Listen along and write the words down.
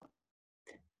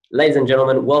Ladies and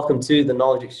gentlemen, welcome to the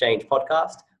Knowledge Exchange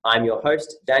podcast. I'm your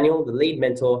host, Daniel, the lead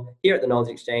mentor here at the Knowledge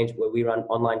Exchange, where we run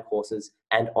online courses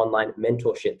and online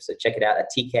mentorship. So check it out at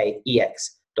tkex.org.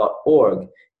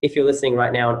 If you're listening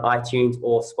right now on iTunes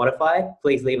or Spotify,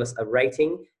 please leave us a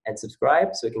rating and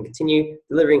subscribe so we can continue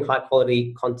delivering high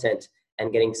quality content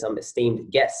and getting some esteemed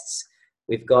guests.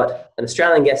 We've got an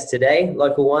Australian guest today,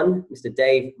 local one, Mr.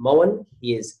 Dave Moen.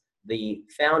 He is the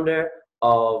founder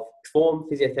of Form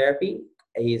Physiotherapy.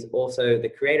 He is also the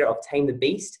creator of Tame the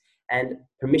Beast and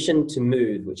Permission to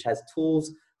Move, which has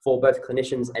tools for both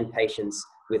clinicians and patients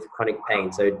with chronic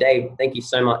pain. So Dave, thank you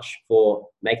so much for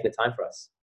making the time for us.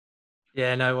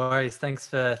 Yeah, no worries. Thanks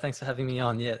for having me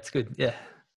on. Yeah, it's good. Yeah.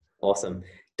 Awesome.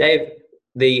 Dave,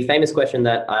 the famous question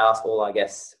that I ask all our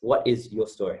guests, what is your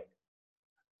story?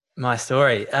 My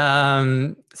story. So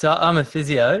I'm a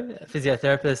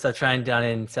physiotherapist. I trained down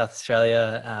in South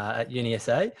Australia at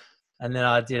UniSA, and then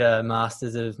I did a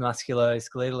Masters of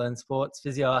Musculoskeletal and Sports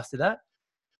Physio after that.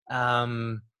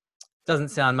 Doesn't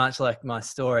sound much like my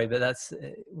story, but that's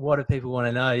what do people want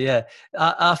to know? Yeah.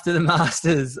 After the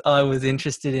Masters, I was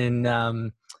interested in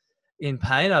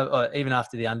pain. Even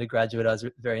after the undergraduate, I was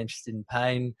very interested in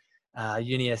pain.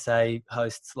 UniSA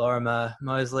hosts Lorimer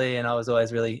Moseley, and I was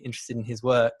always really interested in his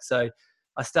work. So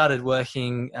I started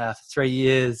working for 3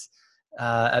 years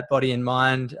at Body and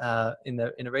Mind in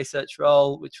a research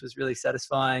role, which was really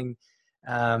satisfying.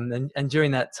 And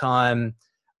during that time,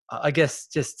 I guess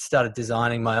just started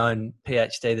designing my own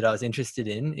PhD that I was interested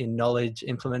in knowledge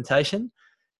implementation.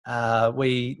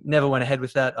 We never went ahead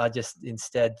with that. I just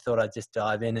instead thought I'd just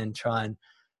dive in and try and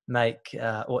make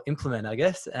or implement, I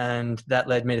guess. And that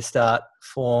led me to start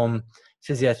Form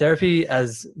Physiotherapy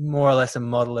as more or less a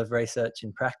model of research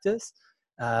in practice.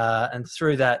 And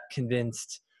through that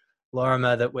convinced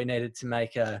Lorimer that we needed to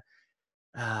make a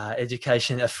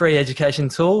free education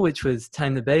tool, which was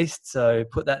Tame the Beast. So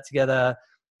put that together.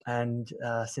 And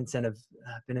since then I've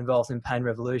been involved in Pain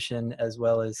Revolution as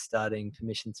well as starting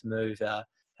Permission to Move, our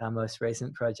most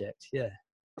recent project. Yeah.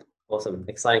 Awesome.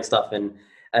 Exciting stuff. And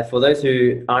for those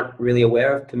who aren't really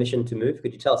aware of Permission to Move,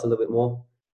 could you tell us a little bit more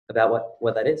about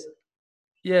what that is?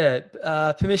 Yeah.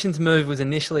 Permission to Move was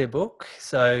initially a book.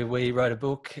 So we wrote a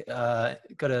book,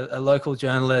 got a local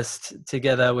journalist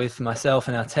together with myself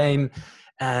and our team,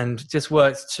 and just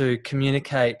worked to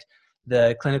communicate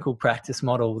the clinical practice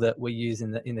model that we use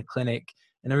in the clinic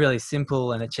in a really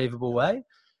simple and achievable way.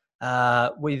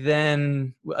 We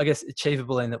then, I guess,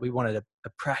 achievable in that we wanted a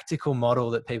practical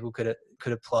model that people could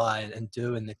apply and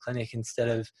do in the clinic instead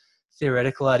of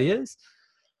theoretical ideas.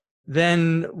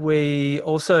 Then we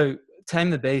also,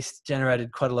 Tame the Beast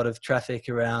generated quite a lot of traffic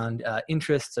around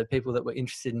interest, so people that were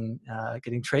interested in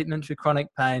getting treatment for chronic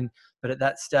pain, but at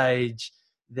that stage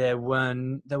there were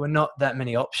not that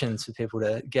many options for people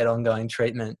to get ongoing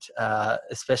treatment,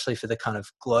 especially for the kind of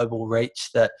global reach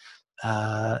that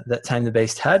Tame the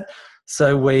Beast had.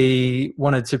 So we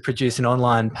wanted to produce an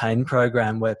online pain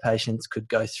program where patients could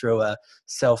go through a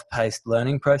self-paced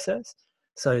learning process.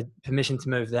 So Permission to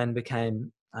Move then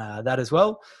became that as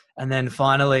well. And then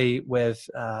finally, we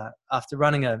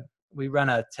ran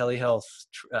a telehealth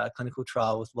clinical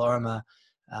trial with Lorimer.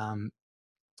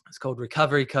 It's called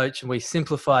Recovery Coach, and we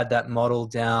simplified that model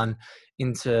down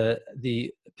into the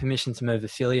Permission to Move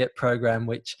affiliate program,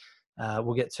 which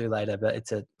we'll get to later, but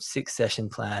it's a 6-session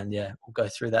plan. Yeah, we'll go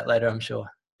through that later, I'm sure.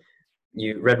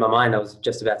 You read my mind. I was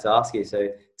just about to ask you. So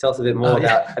tell us a bit more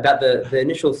about the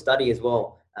initial study as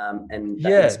well, and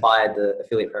that inspired the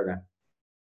affiliate program.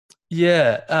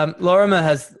 Yeah, Lorimer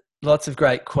has lots of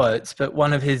great quotes, but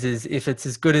one of his is, if it's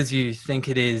as good as you think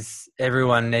it is,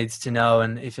 everyone needs to know.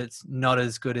 And if it's not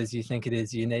as good as you think it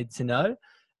is, you need to know.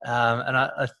 And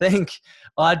I think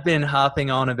I'd been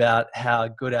harping on about how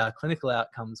good our clinical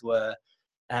outcomes were.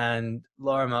 And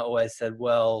Lorimer always said,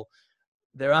 well,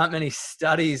 there aren't many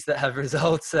studies that have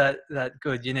results that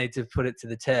good. You need to put it to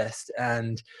the test.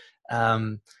 And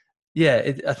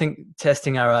I think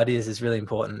testing our ideas is really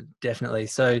important, definitely.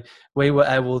 So we were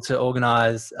able to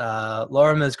organise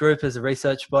Lorimer's group as a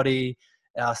research body,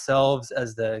 ourselves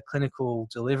as the clinical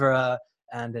deliverer,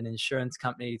 and an insurance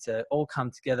company to all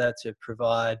come together to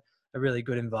provide a really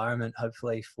good environment,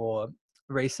 hopefully, for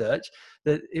research.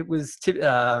 That it was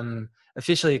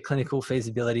officially a clinical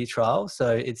feasibility trial,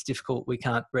 so it's difficult. We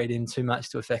can't read in too much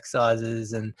to effect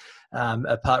sizes, and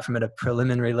apart from at a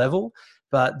preliminary level.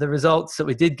 But the results that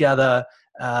we did gather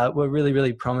were really,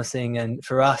 really promising. And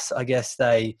for us, I guess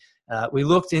we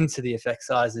looked into the effect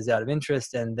sizes out of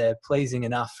interest, and they're pleasing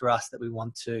enough for us that we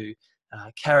want to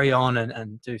carry on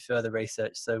and do further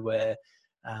research. So we're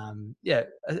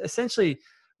essentially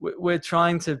we're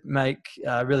trying to make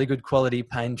really good quality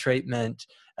pain treatment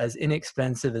as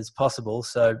inexpensive as possible.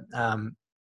 So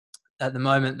at the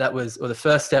moment, the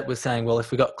first step was saying, well,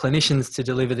 if we got clinicians to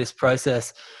deliver this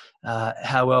process,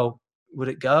 how well would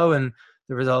it go? And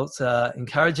the results are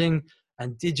encouraging.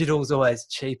 And digital is always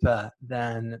cheaper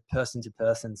than person to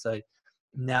person. So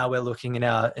now we're looking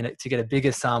to get a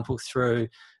bigger sample through,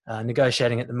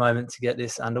 negotiating at the moment to get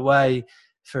this underway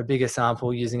for a bigger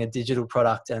sample using a digital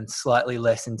product and slightly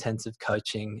less intensive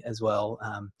coaching as well.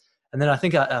 And then I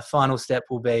think our final step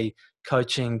will be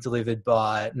coaching delivered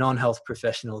by non-health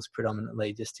professionals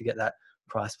predominantly, just to get that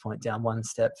price point down one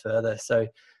step further. So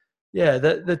yeah,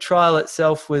 the trial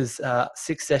itself was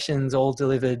 6 sessions, all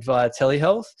delivered via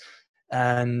telehealth.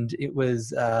 And it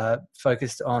was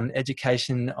focused on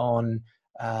education on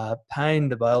pain,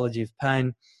 the biology of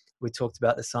pain. We talked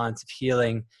about the science of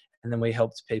healing, and then we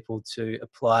helped people to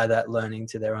apply that learning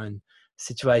to their own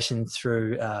situation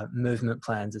through movement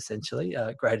plans, essentially,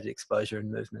 graded exposure and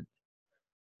movement.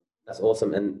 That's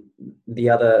awesome. And the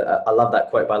other, I love that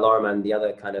quote by Lorimer. The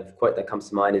other kind of quote that comes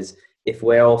to mind is, if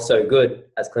we're all so good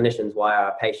as clinicians, why are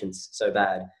our patients so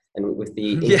bad? And with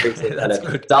the increasing kind of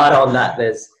data on that,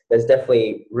 there's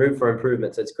definitely room for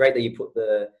improvement. So it's great that you put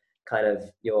the kind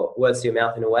of your words to your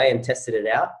mouth in a way and tested it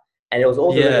out. And it was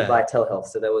all delivered by telehealth.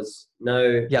 So there was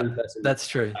no in-person. That's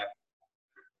true.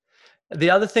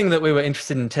 The other thing that we were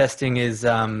interested in testing is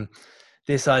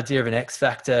this idea of an X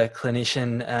factor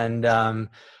clinician. And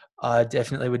I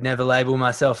definitely would never label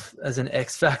myself as an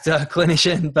X factor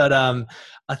clinician, but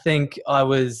I think I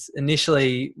was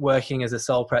initially working as a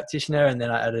sole practitioner, and then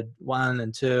I added 1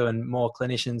 and 2 and more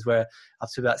clinicians. We're up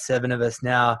to about 7 of us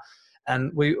now.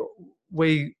 And we've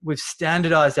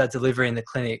standardized our delivery in the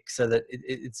clinic so that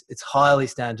it's highly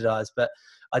standardized. But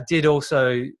I do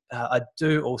also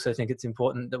think it's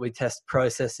important that we test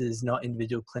processes, not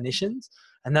individual clinicians.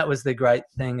 And that was the great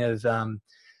thing of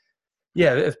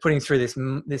putting through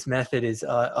this method is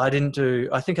I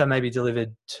think I maybe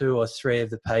delivered 2 or 3 of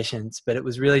the patients, but it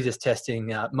was really just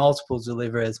testing multiple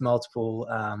deliverers,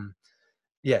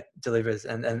 deliverers.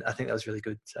 And I think that was really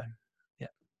good. So,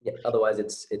 yeah. Otherwise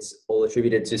it's all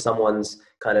attributed to someone's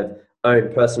kind of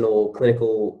own personal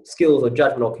clinical skills or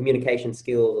judgment or communication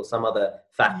skills or some other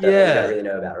factor that you don't really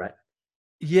know about, right?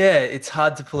 Yeah, it's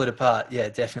hard to pull it apart. Yeah,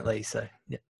 definitely. So,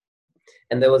 yeah.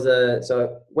 And so I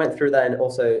went through that and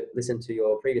also listened to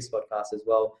your previous podcast as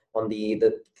well on the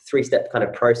 3-step kind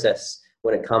of process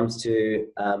when it comes to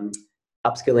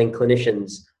upskilling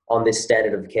clinicians on this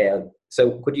standard of care.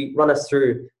 So could you run us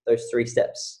through those 3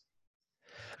 steps?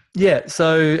 Yeah.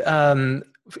 So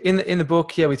in the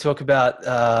book, we talk about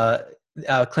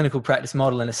our clinical practice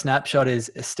model, and a snapshot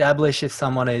is establish if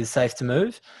someone is safe to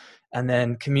move, and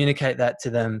then communicate that to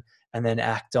them, and then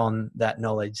act on that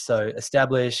knowledge. So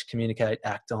establish, communicate,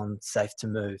 act on, safe to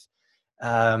move.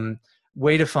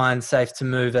 We define safe to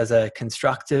move as a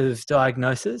constructive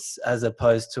diagnosis as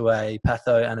opposed to a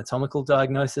pathoanatomical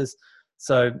diagnosis.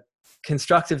 So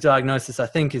constructive diagnosis, I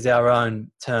think, is our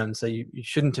own term. So you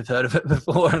shouldn't have heard of it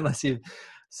before unless you've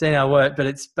seen our work, but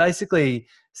it's basically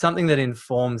something that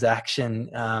informs action.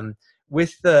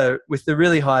 With the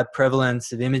really high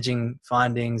prevalence of imaging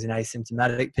findings in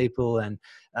asymptomatic people and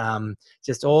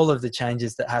just all of the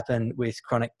changes that happen with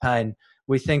chronic pain,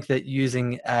 we think that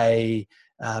using a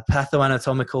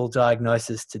pathoanatomical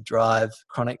diagnosis to drive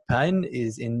chronic pain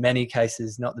is in many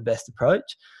cases not the best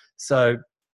approach. So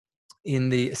in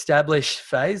the establish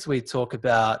phase, we talk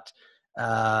about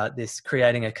this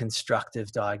creating a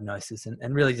constructive diagnosis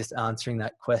and really just answering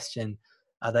that question.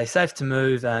 Are they safe to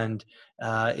move? And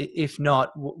if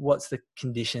not, what's the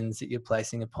conditions that you're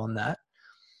placing upon that?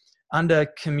 Under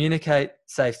communicate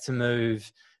safe to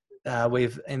move,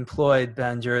 we've employed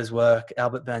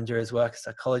Albert Bandura's work, a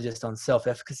psychologist, on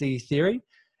self-efficacy theory.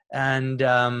 And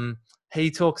he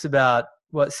talks about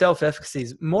what self-efficacy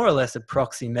is more or less a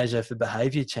proxy measure for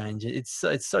behavior change. It's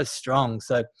so strong.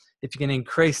 So if you can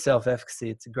increase self-efficacy,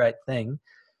 it's a great thing.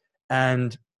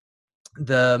 And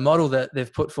the model that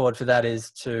they've put forward for that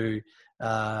is to,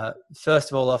 first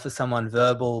of all, offer someone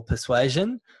verbal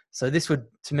persuasion. So this would,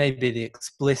 to me, be the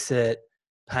explicit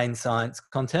pain science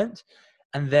content.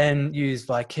 And then use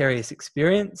vicarious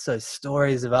experience, so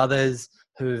stories of others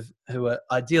who are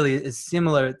ideally as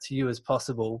similar to you as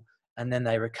possible, and then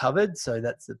they recovered. So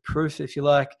that's the proof, if you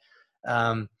like.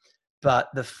 But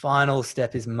the final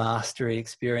step is mastery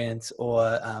experience,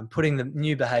 or putting the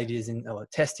new behaviors in, or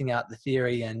testing out the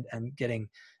theory and getting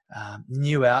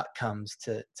new outcomes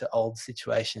to old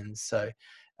situations. So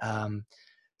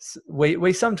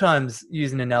we sometimes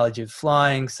use an analogy of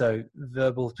flying. So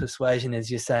verbal persuasion is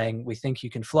you're saying, we think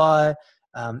you can fly.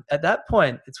 At that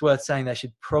point, it's worth saying they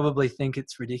should probably think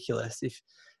it's ridiculous.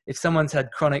 If someone's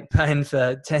had chronic pain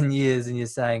for 10 years and you're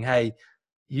saying, hey,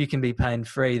 you can be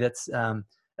pain-free, that's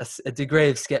a degree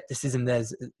of skepticism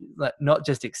there's like not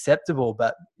just acceptable,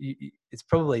 but it's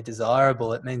probably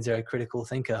desirable. It means they're a critical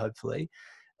thinker, hopefully.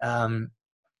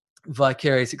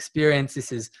 Vicarious experience,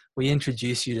 this is, we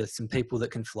introduce you to some people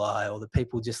that can fly, or the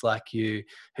people just like you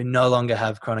who no longer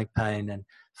have chronic pain and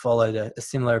followed a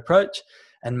similar approach.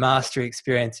 And mastery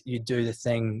experience, you do the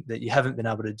thing that you haven't been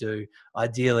able to do,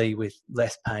 ideally with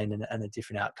less pain and a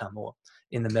different outcome, or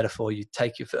in the metaphor, you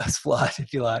take your first flight,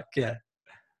 if you like. Yeah.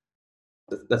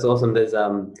 That's awesome. There's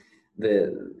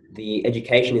the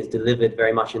education is delivered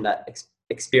very much in that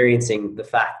experiencing the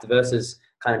fact versus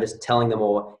kind of just telling them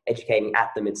or educating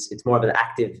at them. It's more of an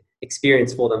active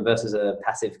experience for them versus a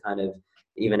passive kind of,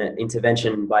 even an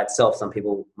intervention by itself. Some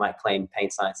people might claim pain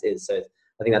science is. So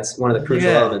I think that's one of the crucial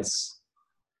elements.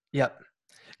 Yep.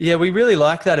 Yeah, we really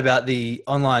like that about the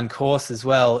online course as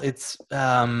well. It's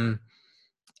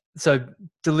so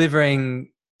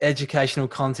delivering educational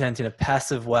content in a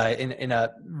passive way, in a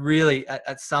really,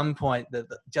 at some point, that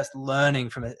just learning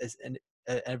from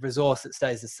a resource that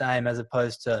stays the same, as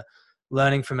opposed to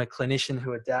learning from a clinician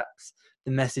who adapts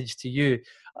the message to you.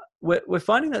 We're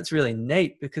finding that's really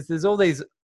neat, because there's all these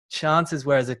chances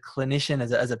where, as a clinician,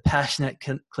 as a passionate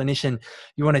clinician,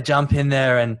 you want to jump in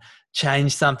there and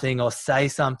change something or say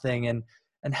something, and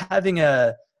having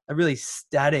a really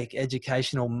static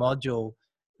educational module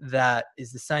that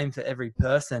is the same for every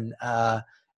person,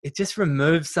 it just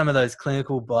removes some of those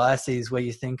clinical biases where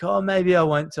you think, oh, maybe I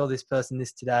won't tell this person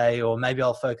this today, or maybe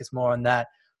I'll focus more on that.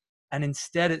 And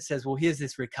instead it says, well, here's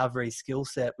this recovery skill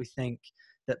set we think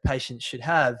that patients should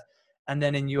have. And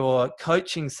then in your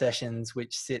coaching sessions,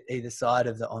 which sit either side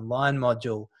of the online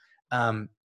module,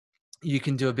 you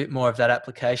can do a bit more of that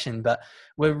application. But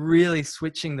we're really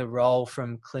switching the role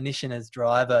from clinician as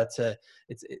driver to,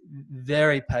 it's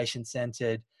very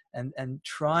patient-centered, and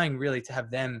trying really to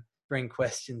have them bring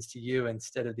questions to you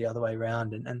instead of the other way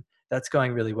around. And that's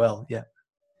going really well. Yeah.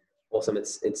 Awesome.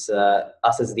 It's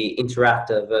us as the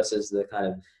interactor versus the kind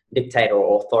of dictator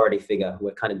or authority figure.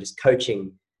 We're kind of just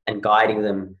coaching and guiding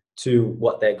them to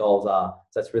what their goals are.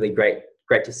 So that's really great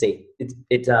to see.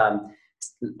 It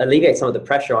alleviates some of the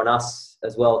pressure on us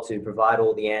as well to provide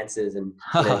all the answers and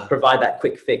provide that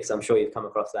quick fix. I'm sure you've come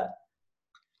across that.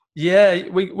 Yeah,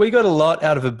 we got a lot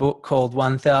out of a book called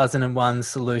 1001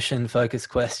 Solution Focused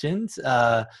Questions.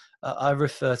 I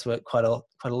refer to it quite a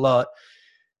lot.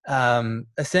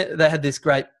 They had this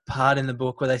great part in the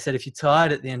book where they said, if you're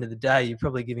tired at the end of the day, you're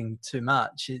probably giving too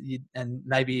much, and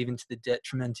maybe even to the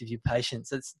detriment of your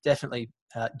patients. It's definitely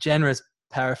generous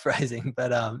paraphrasing,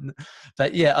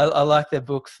 but yeah, I like their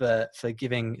book for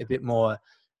giving a bit more.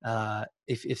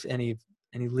 If any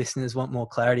listeners want more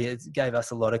clarity, it gave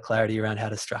us a lot of clarity around how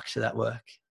to structure that work.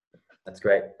 That's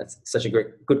great. That's such a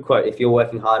good quote. If you're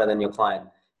working harder than your client,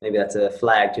 maybe that's a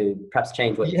flag to perhaps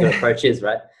change what your approach is,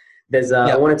 right? There's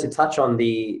I wanted to touch on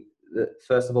the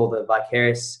first of all, the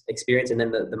vicarious experience, and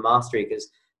then the mastery, because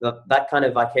that kind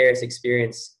of vicarious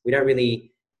experience, we don't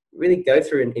really go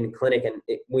through in clinic, and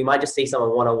we might just see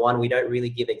someone one-on-one. We don't really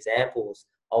give examples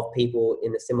of people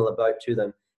in a similar boat to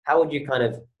them. How would you kind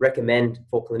of recommend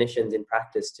for clinicians in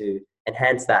practice to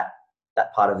enhance that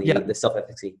part of the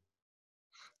self-efficacy?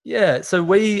 Yeah, so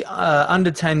we,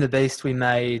 under Tame the Beast, we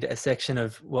made a section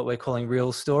of what we're calling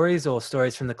real stories, or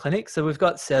stories from the clinic. So we've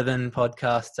got 7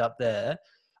 podcasts up there.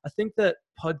 I think that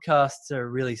podcasts are a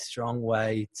really strong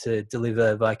way to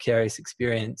deliver vicarious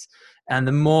experience. And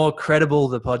the more credible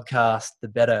the podcast, the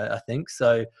better, I think.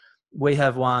 So we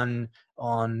have one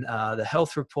on the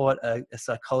health report, a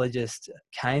psychologist,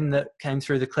 Kane, that came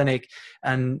through the clinic.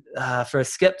 And for a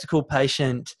skeptical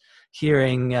patient,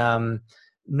 hearing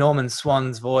Norman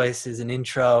Swan's voice as an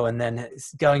intro, and then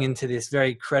going into this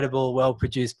very credible,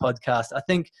 well-produced podcast, I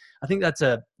think that's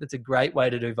a great way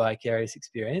to do vicarious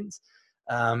experience.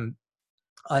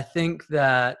 I think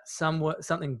that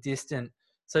something distant,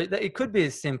 so that it could be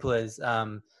as simple as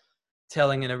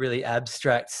telling in a really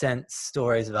abstract sense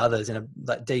stories of others, in a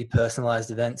like depersonalized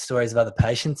event, stories of other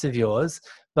patients of yours.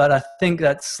 But I think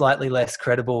that's slightly less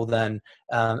credible than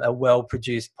a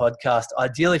well-produced podcast,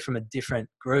 ideally from a different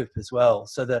group as well.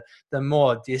 So the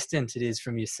more distant it is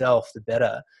from yourself, the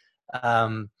better.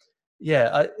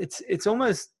 It's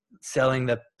almost selling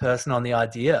the person on the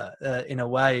idea in a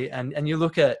way. And you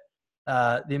look at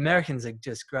the Americans are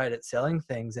just great at selling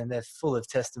things, and they're full of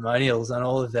testimonials on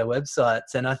all of their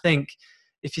websites. And I think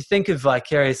if you think of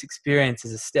vicarious experience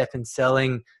as a step in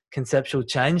selling conceptual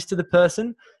change to the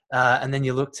person, and then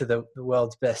you look to the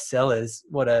world's best sellers,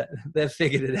 they've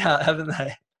figured it out, haven't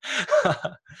they?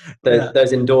 Yeah.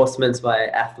 those endorsements by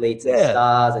athletes and Yeah.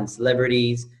 stars and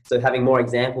celebrities. So having more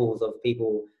examples of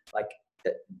people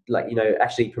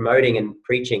actually promoting and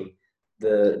preaching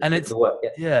And it's, the work. Yeah.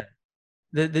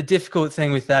 yeah, the difficult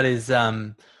thing with that is,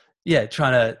 trying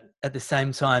to at the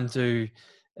same time do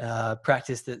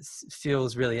practice that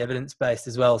feels really evidence-based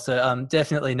as well. So I'm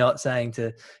definitely not saying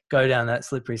to go down that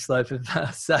slippery slope of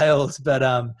sales, but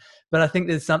I think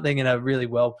there's something in a really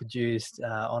well-produced,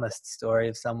 honest story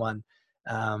of someone.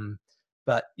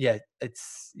 But yeah,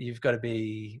 you've got to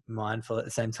be mindful at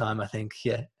the same time, I think.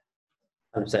 Yeah.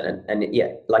 100%. And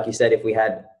yeah, like you said, if we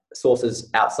had sources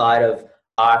outside of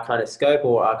our kind of scope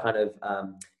or our kind of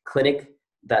clinic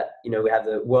that, we have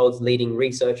the world's leading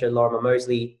researcher, Lorimer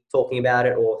Moseley, talking about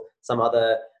it, or some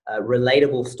other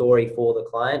relatable story for the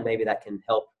client, maybe that can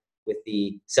help with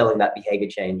the selling that behavior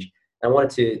change. And I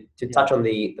wanted to touch on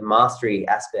the mastery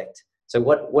aspect. So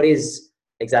what is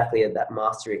exactly that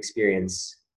mastery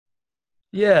experience?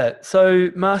 Yeah.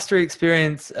 So mastery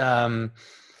experience can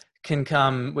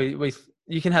come.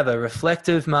 You can have a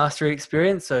reflective mastery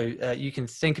experience. So you can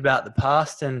think about the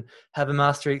past and have a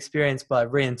mastery experience by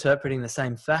reinterpreting the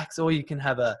same facts, or you can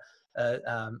have a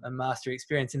mastery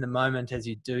experience in the moment as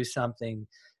you do something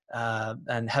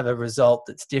and have a result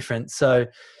that's different. So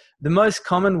the most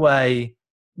common way,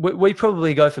 we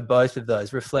probably go for both of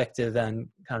those, reflective and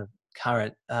kind of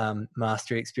current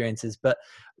mastery experiences. But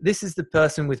this is the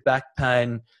person with back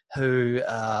pain who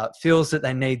feels that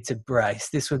they need to brace.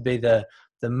 This would be the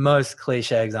most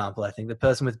cliche example, I think. The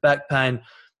person with back pain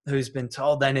who's been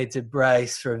told they need to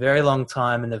brace for a very long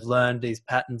time and have learned these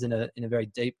patterns in a very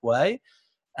deep way.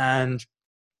 And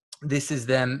this is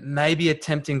them maybe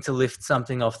attempting to lift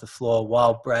something off the floor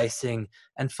while bracing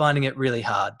and finding it really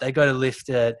hard. They go to lift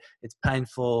it, it's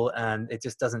painful, and it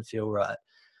just doesn't feel right.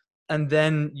 And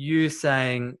then you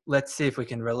saying, let's see if we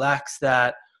can relax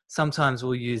that. Sometimes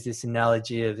we'll use this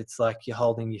analogy of it's like you're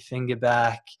holding your finger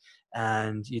back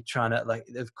and you're trying to, like,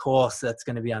 of course that's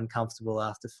going to be uncomfortable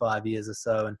after 5 years or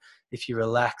so. And if you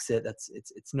relax it,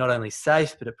 it's not only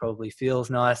safe, but it probably feels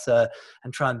nicer,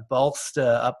 and try and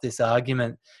bolster up this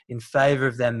argument in favor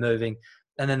of them moving.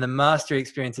 And then the mastery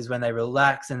experience is when they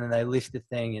relax and then they lift the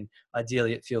thing, and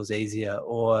ideally it feels easier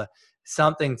or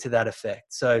something to that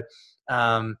effect. So,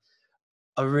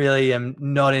 I really am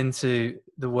not into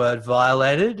the word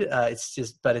violated. This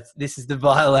is the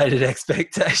violated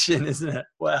expectation, isn't it?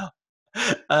 Wow.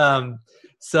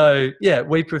 So yeah,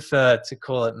 we prefer to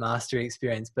call it mastery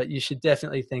experience, but you should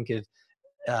definitely think of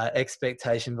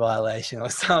expectation violation or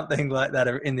something like that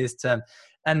in this term.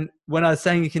 And when I was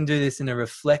saying you can do this in a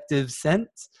reflective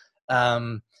sense,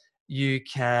 you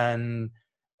can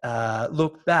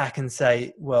look back and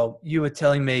say, well, you were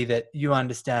telling me that you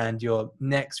understand your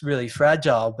neck's really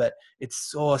fragile, but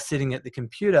it's sore sitting at the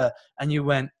computer, and you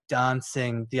went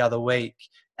dancing the other week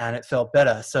and it felt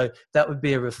better. So that would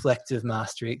be a reflective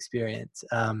mastery experience.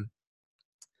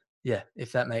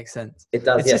 If that makes sense. It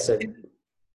does, It's yeah. just, So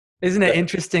isn't it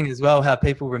interesting as well how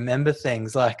people remember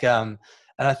things like, and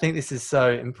I think this is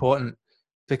so important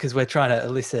because we're trying to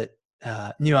elicit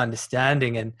new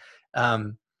understanding. And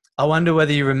I wonder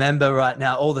whether you remember right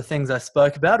now all the things I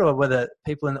spoke about, or whether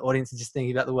people in the audience are just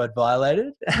thinking about the word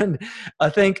violated. And I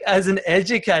think as an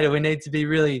educator, we need to be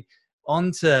really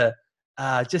onto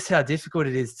just how difficult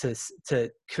it is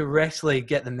to correctly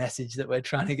get the message that we're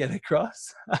trying to get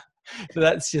across. So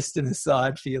that's just an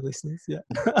aside for your listeners. Yeah.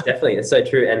 definitely, it's so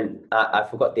true. And I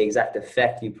forgot the exact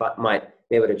effect. You might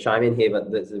be able to chime in here,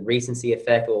 but there's a recency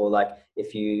effect, or like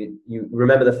if you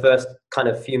remember the first kind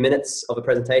of few minutes of a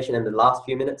presentation and the last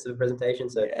few minutes of a presentation.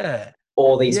 So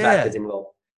all these factors involved.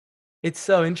 It's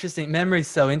so interesting. Memory is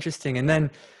so interesting. And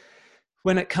then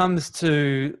when it comes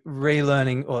to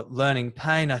relearning or learning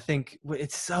pain, I think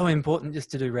it's so important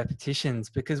just to do repetitions,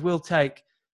 because we'll take,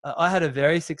 I had a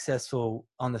very successful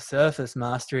on the surface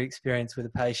mastery experience with a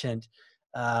patient,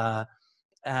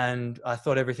 and I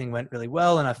thought everything went really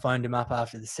well, and I phoned him up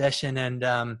after the session,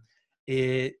 and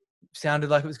it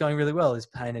sounded like it was going really well. His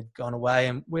pain had gone away,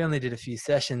 and we only did a few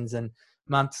sessions, and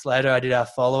months later I did our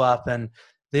follow-up, and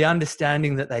the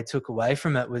understanding that they took away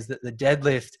from it was that the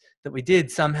deadlift that we did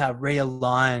somehow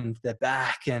realigned their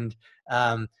back, and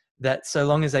that so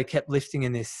long as they kept lifting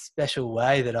in this special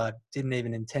way that I didn't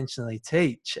even intentionally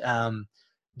teach,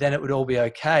 then it would all be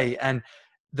okay. And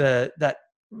that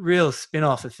real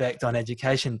spin-off effect on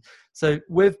education. So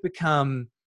we've become,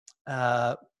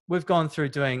 we've gone through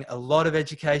doing a lot of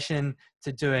education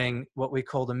to doing what we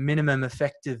call the minimum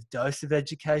effective dose of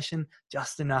education,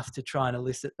 just enough to try and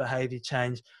elicit behavior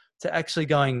change, to actually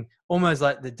going almost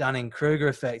like the Dunning-Kruger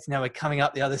effect. Now we're coming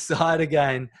up the other side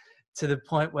again to the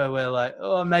point where we're like,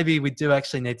 oh, maybe we do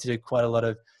actually need to do quite a lot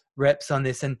of reps on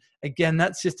this. And again,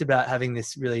 that's just about having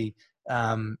this really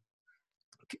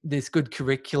this good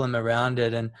curriculum around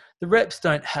it. And the reps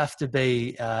don't have to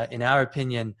be, in our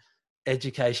opinion,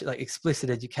 education, like explicit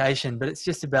education, but it's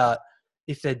just about,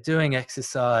 if they're doing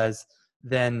exercise,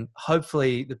 then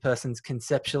hopefully the person's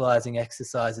conceptualizing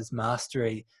exercise as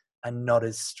mastery and not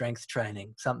as strength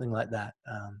training, something like that.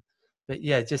 But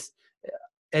yeah, just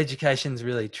education's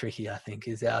really tricky, I think,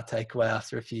 is our takeaway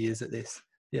after a few years at this.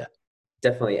 Yeah.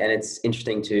 Definitely. And it's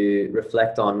interesting to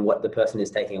reflect on what the person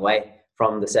is taking away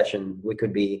from the session. We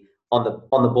could be on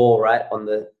the ball, right?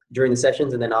 During the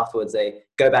sessions, and then afterwards they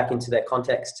go back into their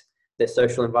context, their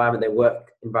social environment, their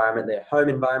work environment, their home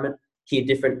environment, hear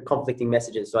different conflicting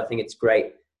messages. So I think it's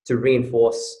great to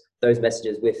reinforce those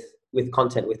messages with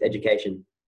content, with education.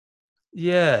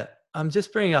 Yeah. I'm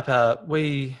just bringing up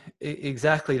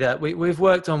exactly that. We've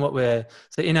worked on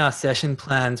so in our session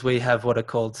plans, we have what are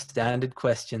called standard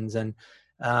questions. And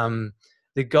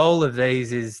the goal of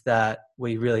these is that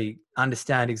we really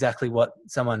understand exactly what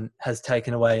someone has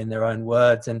taken away in their own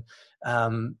words. And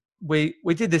we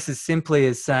did this as simply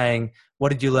as saying, what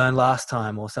did you learn last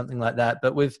time, or something like that.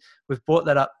 But we've brought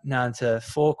that up now into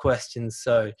 4 questions.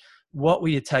 So what were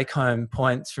your take home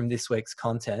points from this week's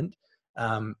content?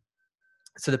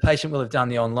 So the patient will have done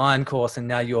the online course, and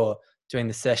now you're doing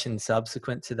the session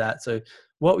subsequent to that. So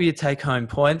what were your take home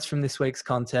points from this week's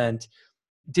content?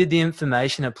 Did the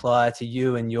information apply to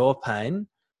you and your pain?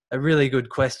 A really good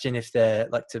question if they're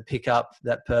like to pick up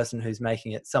that person who's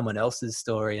making it someone else's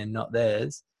story and not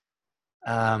theirs.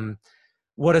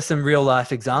 What are some real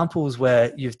life examples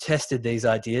where you've tested these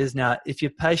ideas? Now, if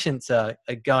your patients are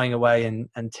going away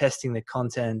and testing the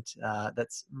content,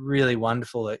 that's really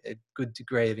wonderful, a good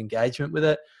degree of engagement with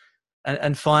it.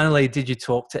 And finally, did you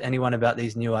talk to anyone about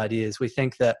these new ideas? We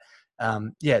think that,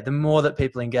 the more that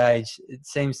people engage, it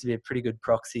seems to be a pretty good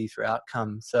proxy for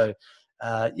outcome. So,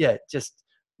 just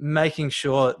making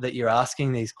sure that you're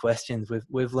asking these questions,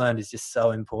 we've learned, is just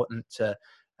so important to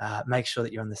make sure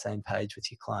that you're on the same page with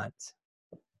your clients.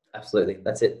 Absolutely.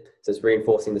 That's it. So it's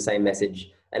reinforcing the same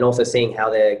message, and also seeing how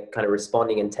they're kind of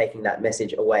responding and taking that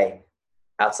message away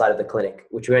outside of the clinic,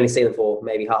 which we only see them for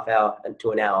maybe half hour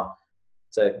to an hour.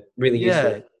 So really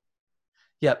useful.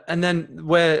 Yeah. And then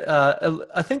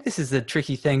I think this is the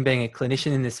tricky thing being a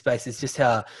clinician in this space, is just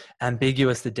how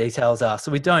ambiguous the details are.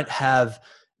 So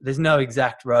there's no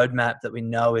exact roadmap that we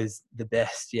know is the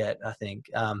best yet, I think.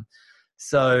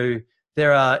 So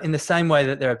there are, in the same way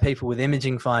that there are people with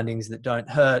imaging findings that don't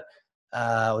hurt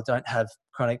or don't have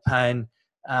chronic pain,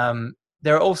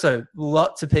 there are also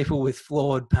lots of people with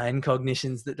flawed pain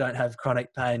cognitions that don't have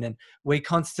chronic pain. And we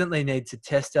constantly need to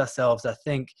test ourselves, I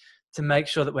think, to make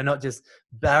sure that we're not just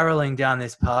barreling down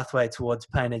this pathway towards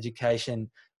pain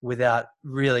education without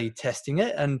really testing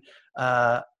it. And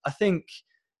I think,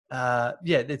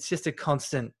 it's just a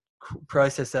constant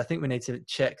process. I think we need to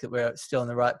check that we're still on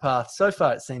the right path. So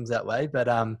far, it seems that way. But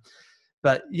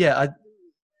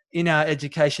in our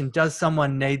education, does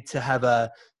someone need to have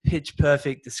a pitch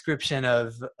perfect description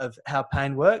of how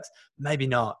pain works? Maybe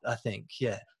not, I think.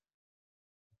 Yeah.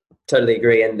 Totally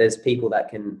agree. And there's people that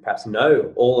can perhaps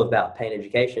know all about pain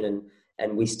education,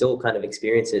 and we still kind of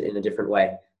experience it in a different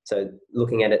way. So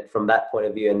looking at it from that point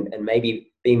of view, and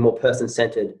maybe being more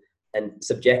person-centered and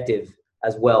subjective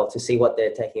as well, to see what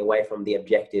they're taking away from the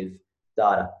objective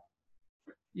data.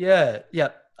 Yeah.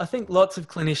 I think lots of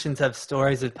clinicians have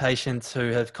stories of patients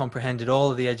who have comprehended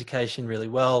all of the education really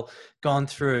well, gone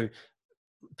through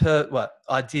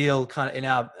ideal kind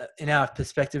of, in our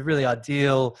perspective, really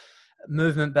ideal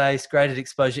movement-based graded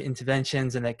exposure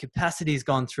interventions, and their capacity's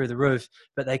gone through the roof,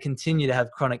 but they continue to have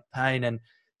chronic pain. And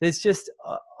there's just,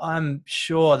 I'm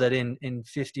sure that in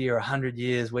 50 or 100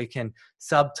 years, we can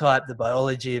subtype the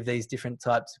biology of these different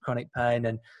types of chronic pain,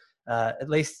 and at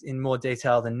least in more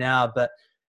detail than now. But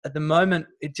at the moment,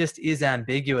 it just is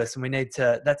ambiguous, and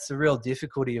that's the real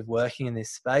difficulty of working in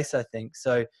this space, I think.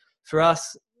 So for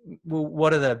us,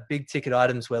 what are the big ticket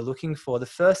items we're looking for? The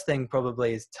first thing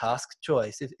probably is task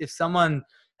choice. If someone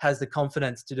has the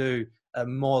confidence to do a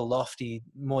more lofty,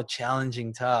 more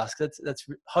challenging task, that's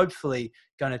hopefully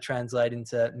going to translate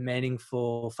into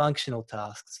meaningful functional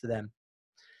tasks for them.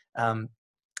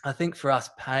 I think for us,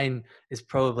 pain is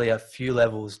probably a few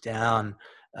levels down,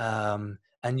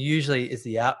 and usually is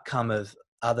the outcome of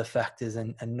other factors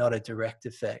and not a direct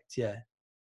effect. Yeah.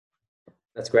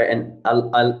 That's great. And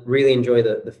I really enjoy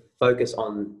the focus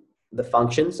on the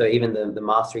function. So even the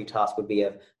mastery task would be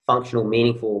a functional,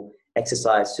 meaningful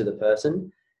exercise to the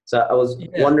person. So I was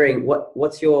wondering,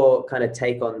 what's your kind of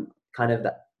take on kind of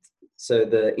that? So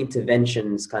the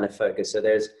interventions kind of focus. So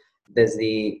there's there's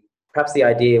perhaps the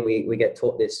idea we get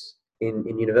taught this in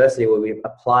university, where we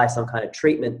apply some kind of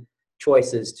treatment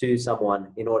choices to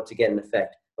someone in order to get an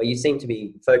effect. But you seem to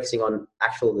be focusing on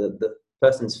the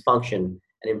person's function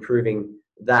and improving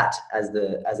that as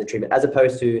the treatment, as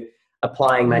opposed to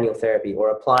applying manual therapy or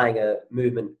applying a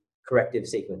movement corrective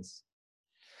sequence.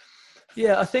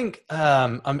 Yeah, I think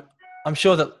I'm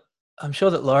sure that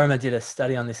Lorimer did a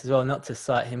study on this as well. Not to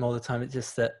cite him all the time, it's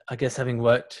just that I guess having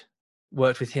worked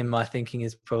with him, my thinking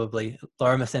is probably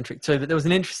Lorimer centric too. But there was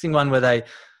an interesting one where they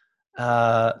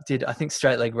did, I think,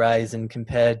 straight leg raise and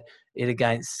compared it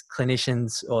against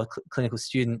clinicians or clinical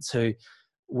students who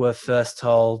were first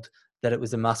told that it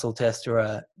was a muscle test or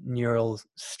a neural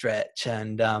stretch,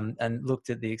 and looked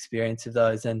at the experience of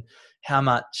those and how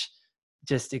much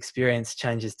just experience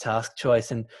changes task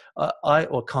choice, and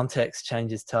or context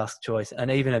changes task choice,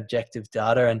 and even objective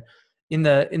data. And in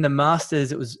the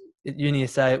masters, it was at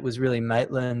UniSA, it was really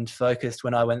Maitland focused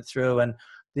when I went through, and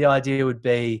the idea would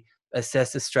be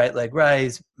assess a straight leg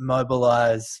raise,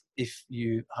 mobilize if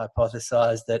you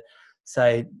hypothesize that,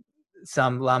 say,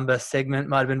 some lumbar segment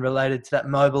might have been related to that,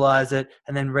 mobilize it,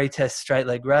 and then retest straight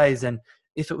leg raise. And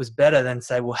if it was better, then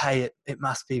say, well, hey, it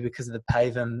must be because of the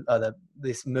pavum or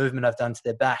this movement I've done to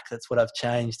their back. That's what I've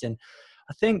changed. And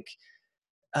I think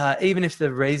even if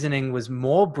the reasoning was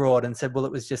more broad and said, well,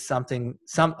 it was just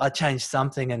I changed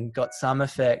something and got some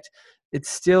effect, it's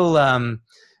still,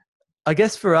 I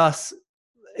guess for us,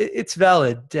 it's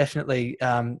valid, definitely,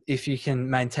 if you can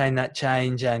maintain that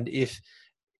change. And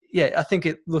I think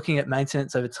looking at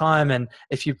maintenance over time, and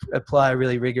if you apply a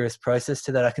really rigorous process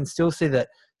to that, I can still see that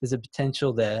there's a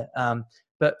potential there.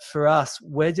 But for us,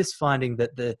 we're just finding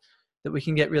that that we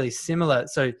can get really similar.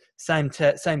 So same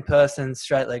person,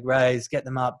 straight leg raise, get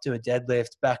them up, do a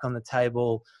deadlift, back on the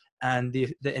table. And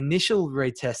the initial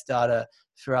retest data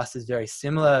for us is very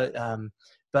similar.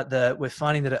 But we're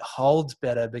finding that it holds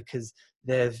better because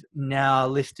they've now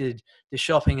lifted the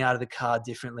shopping out of the car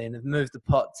differently, and they've moved the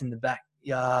pots in the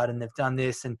backyard, and they've done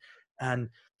this, and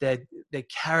they're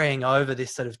carrying over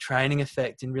this sort of training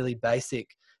effect in really basic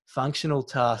functional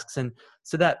tasks. And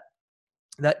so that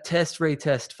test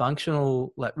retest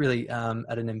functional, like really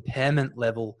at an impairment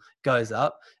level, goes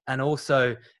up, and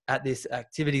also at this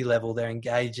activity level they're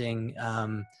engaging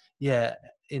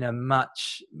in a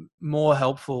much more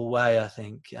helpful way, I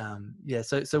think.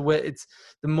 So it's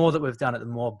the more that we've done it, the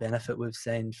more benefit we've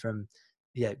seen from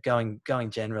going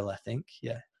general, I think.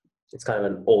 It's kind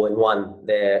of an all-in-one.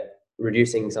 They're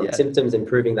reducing some symptoms,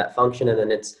 improving that function, and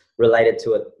then it's related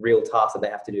to a real task that they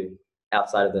have to do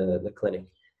outside of the clinic.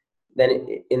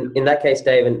 Then in that case,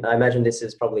 Dave, and I imagine this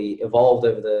has probably evolved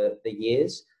over the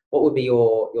years, what would be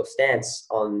your stance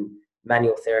on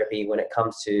manual therapy when it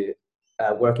comes to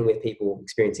working with people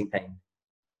experiencing pain?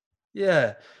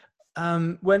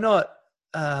 We're not,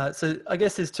 so I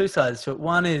guess there's two sides to it.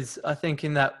 One is, I think,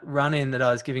 in that run-in that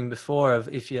I was giving before, of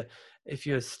if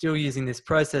you're still using this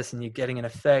process and you're getting an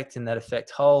effect and that effect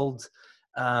holds,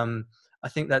 I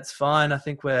think that's fine. I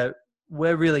think we're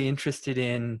really interested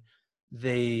in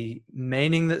the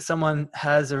meaning that someone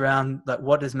has around, like,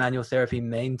 what does manual therapy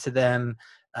mean to them.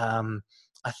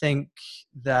 I think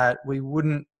that we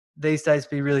wouldn't these days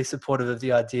be really supportive of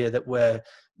the idea that we're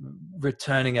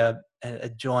returning a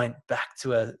joint back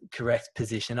to a correct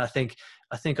position. I think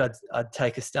I'd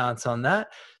take a stance on that.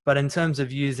 But in terms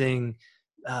of using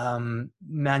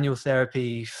manual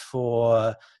therapy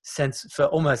for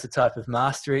almost a type of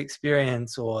mastery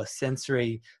experience or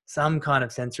some kind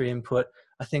of sensory input,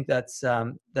 I think that's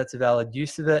a valid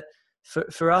use of it.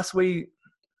 For us,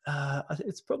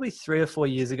 it's probably 3 or 4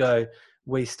 years ago,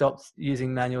 we stopped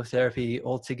using manual therapy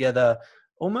altogether,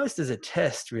 almost as a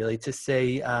test, really, to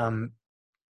see.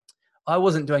 I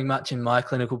wasn't doing much in my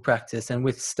clinical practice, and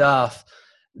with staff,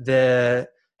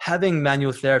 having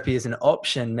manual therapy as an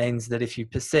option means that if you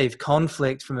perceive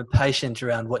conflict from a patient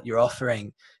around what you're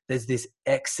offering, there's this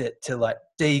exit to, like,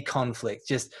 de-conflict.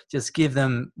 Just give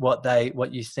them what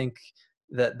you think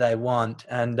that they want.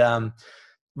 And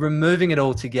removing it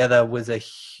all together was a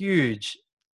huge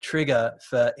trigger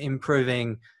for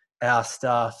improving our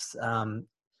staff's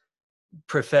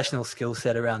professional skill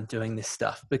set around doing this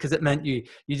stuff, because it meant you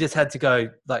just had to go,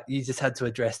 like, you just had to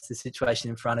address the situation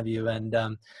in front of you. And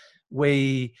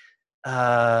we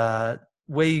are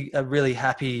really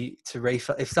happy to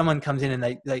if someone comes in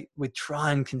and we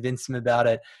try and convince them about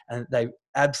it and they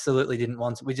absolutely didn't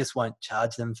want it, we just won't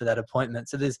charge them for that appointment.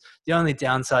 So the only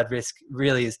downside risk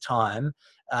really is time.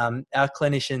 Our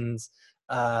clinicians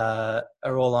are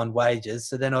all on wages,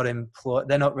 so they're not employed.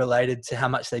 They're not related to how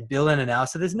much they bill in an hour.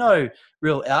 So there's no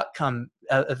real outcome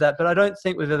of that. But I don't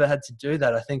think we've ever had to do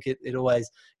that. I think it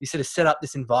always, you sort of set up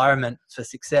this environment for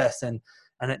success, and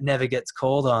it never gets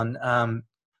called on.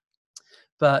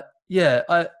 But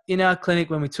yeah, in our clinic,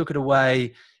 when we took it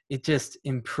away, it just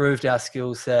improved our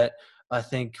skill set. I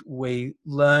think we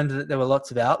learned that there were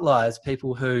lots of outliers,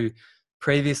 people who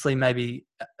previously maybe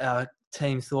our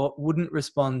team thought wouldn't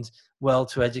respond well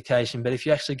to education, but if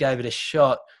you actually gave it a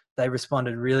shot, they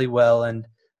responded really well. And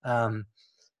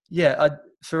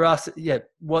for us,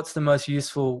 what's the most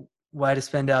useful way to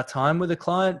spend our time with a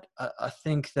client? I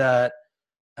think that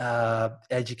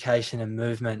education and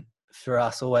movement for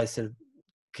us always sort of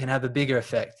can have a bigger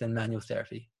effect than manual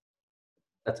therapy.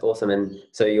 That's awesome. And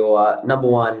so you're number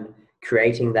one,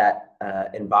 creating that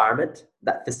environment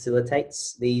that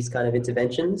facilitates these kind of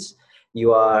interventions.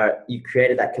 You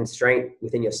created that constraint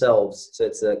within yourselves. So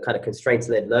it's a kind of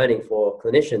constraints-led learning for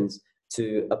clinicians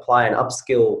to apply and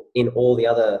upskill in all the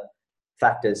other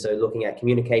factors. So looking at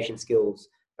communication skills,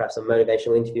 perhaps some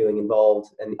motivational interviewing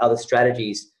involved, and other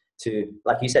strategies to,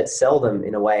 like you said, sell them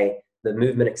in a way, the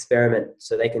movement experiment,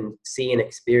 so they can see and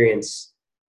experience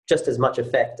just as much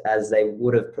effect as they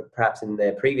would have perhaps in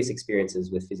their previous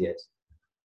experiences with physios.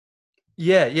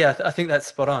 Yeah, I think that's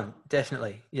spot on,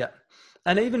 definitely. Yeah.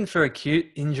 And even for acute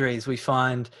injuries, we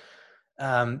find,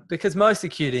 because most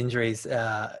acute injuries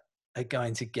are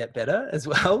going to get better as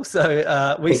well.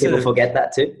 So we sort of forget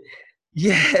that too.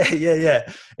 Yeah.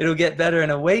 It'll get better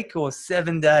in a week or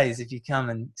 7 days if you come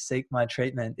and seek my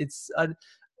treatment. It's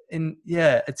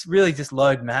really just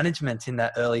load management in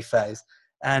that early phase.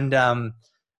 And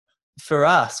for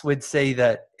us, we'd see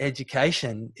that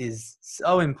education is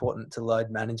so important to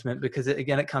load management because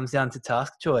it comes down to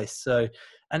task choice. So,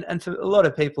 and for a lot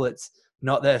of people, it's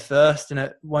not their first and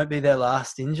it won't be their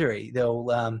last injury.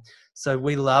 So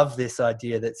we love this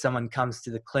idea that someone comes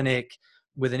to the clinic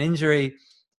with an injury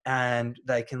and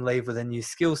they can leave with a new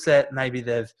skill set. Maybe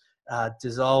they've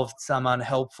dissolved some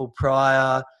unhelpful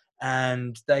prior,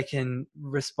 and they can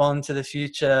respond to the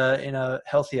future in a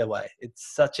healthier way.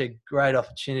 It's such a great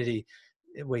opportunity.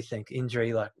 We think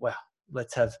injury, like, wow,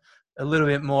 let's have a little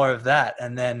bit more of that.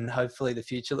 And then hopefully the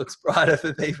future looks brighter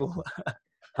for people.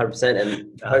 100%.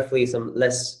 And hopefully some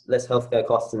less healthcare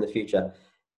costs in the future.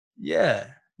 Yeah.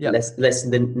 Less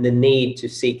the need to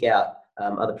seek out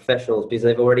other professionals because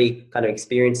they've already kind of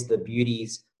experienced the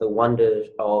beauties, the wonders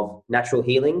of natural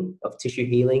healing, of tissue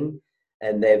healing,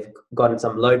 and they've gotten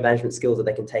some load management skills that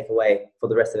they can take away for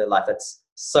the rest of their life. That's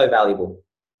so valuable.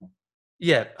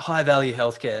 Yeah, high value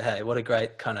healthcare. Hey, what a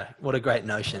great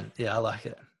notion. Yeah, I like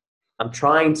it. I'm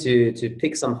trying to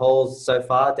pick some holes so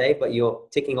far, Dave, but you're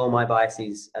ticking all my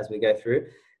biases as we go through.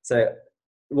 So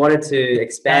wanted to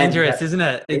expand. Dangerous, isn't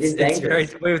it? It's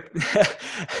dangerous. It's very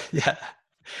yeah.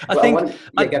 Go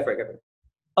for it.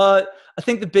 I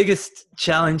think the biggest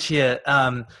challenge here,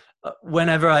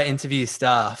 whenever I interview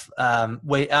staff,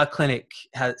 our clinic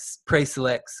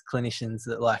pre-selects clinicians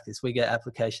that like this. We get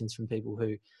applications from people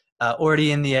who are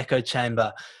already in the echo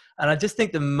chamber. And I just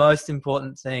think the most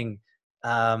important thing,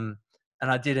 and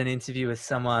I did an interview with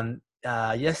someone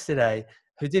yesterday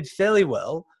who did fairly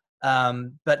well,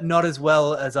 but not as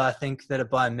well as I think that a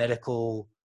biomedical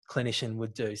clinician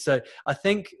would do. So I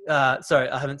think, sorry,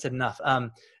 I haven't said enough.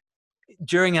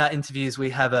 During our interviews,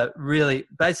 we have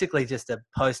basically just a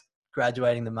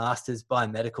post-graduating the master's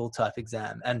biomedical type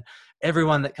exam. And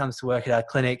everyone that comes to work at our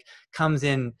clinic comes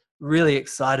in really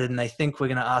excited and they think we're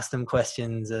going to ask them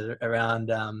questions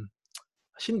around, I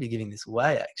shouldn't be giving this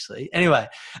away actually. Anyway,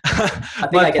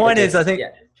 my point is, I think,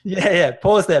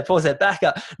 pause there, back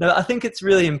up. No, I think it's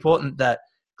really important that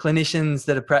clinicians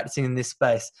that are practicing in this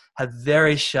space have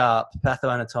very sharp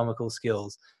pathoanatomical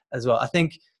skills as well. I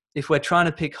think if we're trying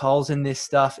to pick holes in this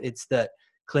stuff, it's that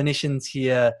clinicians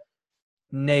here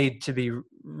need to be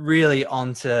really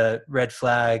onto red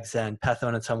flags and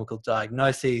pathoanatomical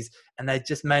diagnoses, and they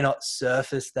just may not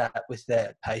surface that with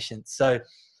their patients. So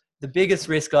the biggest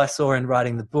risk I saw in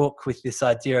writing the book with this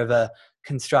idea of a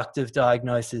constructive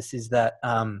diagnosis is that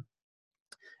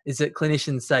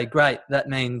clinicians say, great, that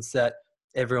means that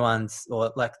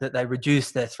that they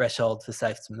reduce their threshold for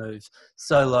safe to move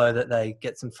so low that they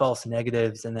get some false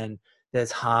negatives and then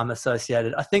there's harm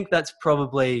associated. I think that's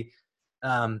probably,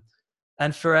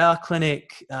 and for our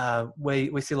clinic,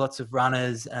 we see lots of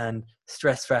runners and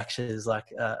stress fractures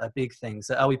like a big thing.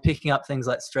 So are we picking up things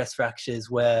like stress fractures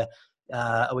where,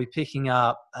 are we picking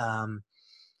up,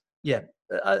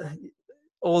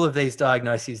 all of these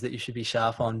diagnoses that you should be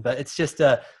sharp on, but it's just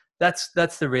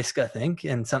that's the risk, I think,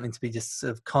 and something to be just sort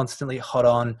of constantly hot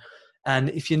on. And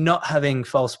if you're not having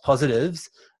false positives,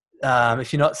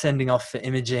 if you're not sending off for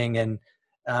imaging and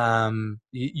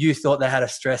you thought they had a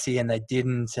stressy and they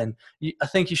didn't, and I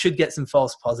think you should get some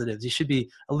false positives. You should be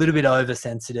a little bit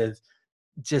oversensitive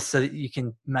just so that you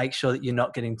can make sure that you're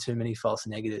not getting too many false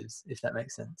negatives, if that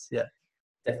makes sense. Yeah.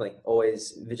 Definitely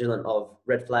always vigilant of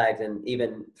red flags, and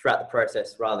even throughout the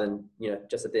process rather than,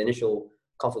 just at the initial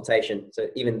consultation. So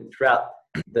even throughout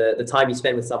the time you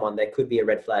spend with someone, there could be a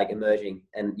red flag emerging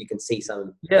and you can see some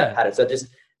of that pattern. So just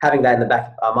having that in the back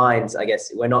of our minds, I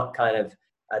guess we're not kind of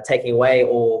taking away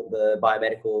all the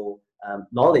biomedical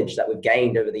knowledge that we've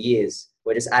gained over the years.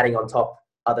 We're just adding on top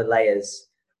other layers.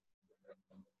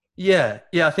 Yeah,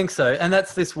 I think so. And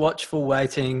that's this watchful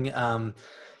waiting.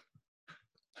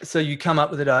 So you come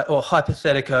up with or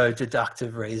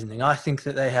hypothetico-deductive reasoning. I think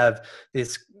that they have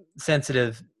this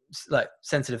sensitive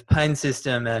pain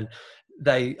system, and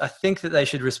I think that they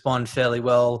should respond fairly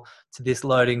well to this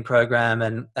loading program.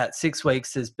 And at 6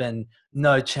 weeks, there's been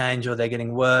no change, or they're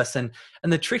getting worse. And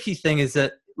the tricky thing is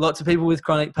that lots of people with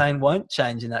chronic pain won't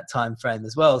change in that time frame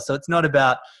as well. So it's not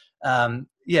about,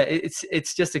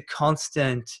 it's just a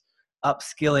constant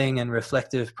upskilling and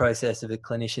reflective process of a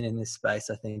clinician in this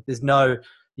space. I think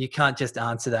you can't just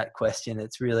answer that question.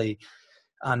 It's really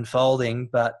unfolding,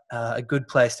 but a good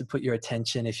place to put your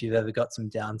attention if you've ever got some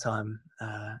downtime,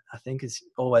 I think, is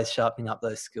always sharpening up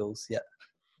those skills. Yeah,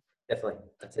 definitely.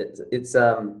 That's it. It's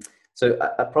so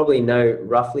I probably know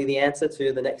roughly the answer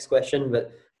to the next question,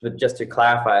 but just to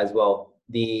clarify as well,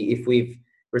 if we've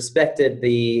respected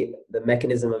the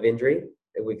mechanism of injury,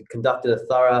 we've conducted a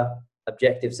thorough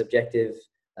objective subjective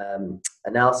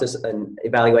analysis and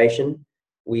evaluation,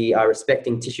 we are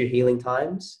respecting tissue healing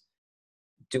times.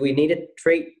 Do we need to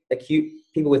treat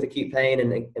people with acute pain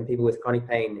and people with chronic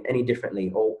pain any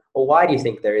differently? Or why do you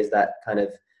think there is that kind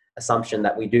of assumption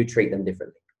that we do treat them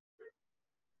differently?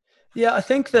 Yeah, I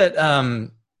think that,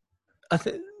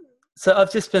 so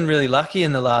I've just been really lucky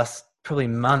in the last probably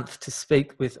month to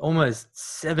speak with almost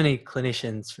 70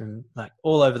 clinicians from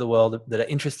all over the world that are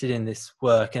interested in this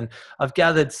work. And I've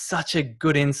gathered such a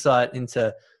good insight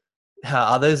into how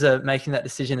others are making that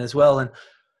decision as well. And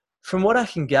from what I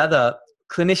can gather,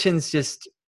 clinicians just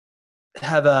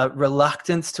have a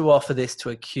reluctance to offer this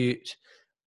to acute.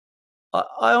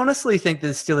 I honestly think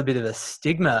there's still a bit of a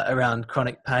stigma around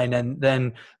chronic pain. And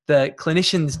then the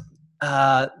clinicians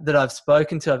that I've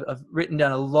spoken to, I've written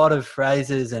down a lot of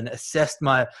phrases and assessed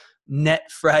my net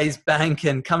phrase bank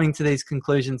and coming to these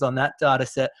conclusions on that data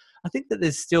set. I think that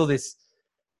there's still this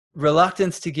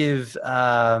reluctance to give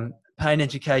pain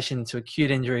education to acute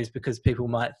injuries because people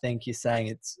might think you're saying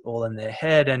it's all in their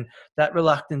head. And that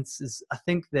reluctance is, I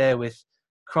think, there with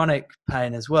chronic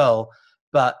pain as well.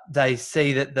 But they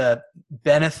see that the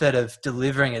benefit of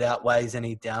delivering it outweighs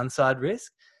any downside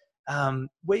risk. Our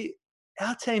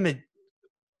team,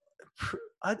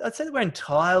 I'd say that we're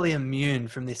entirely immune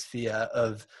from this fear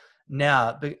of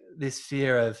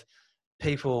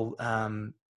people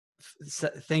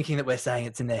thinking that we're saying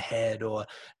it's in their head, or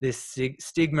this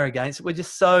stigma against it. We're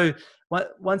just so,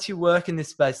 once you work in this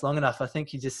space long enough, I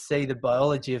think you just see the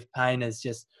biology of pain as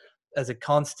a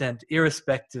constant,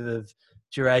 irrespective of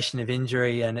duration of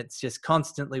injury, and it's just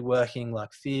constantly working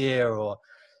like fear or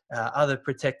other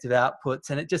protective outputs,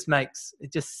 and it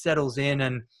just settles in,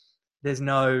 and there's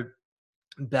no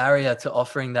barrier to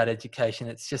offering that education.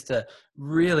 It's just a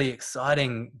really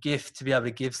exciting gift to be able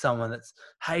to give someone that's,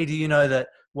 hey, do you know that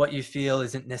what you feel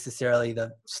isn't necessarily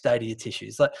the state of your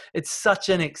tissues? It's such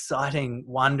an exciting,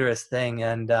 wondrous thing.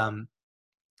 And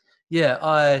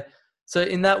so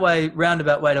in that way,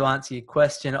 roundabout way to answer your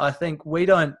question, I think we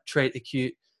don't treat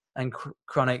acute and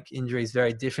chronic injuries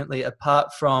very differently,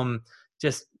 apart from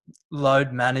just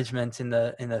load management in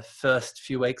the first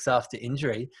few weeks after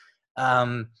injury.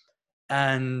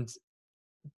 And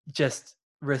just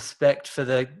respect for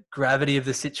the gravity of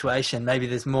the situation. Maybe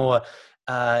there's more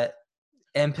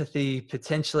empathy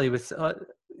potentially with,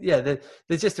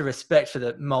 there's just a respect for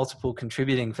the multiple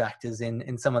contributing factors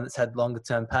in someone that's had longer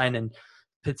term pain and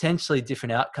potentially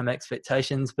different outcome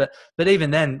expectations. But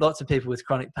even then, lots of people with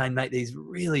chronic pain make there's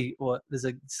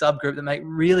a subgroup that make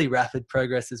really rapid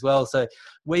progress as well. So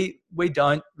we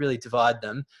don't really divide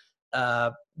them,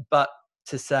 but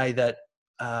to say that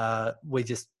we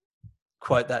just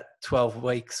quote that 12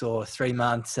 weeks or 3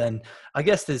 months. And I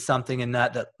guess there's something in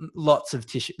that lots of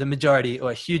tissue, the majority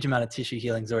or a huge amount of tissue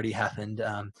healing's already happened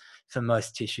for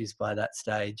most tissues by that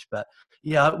stage. But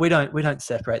yeah, we don't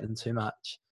separate them too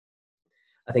much.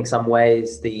 I think some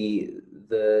ways the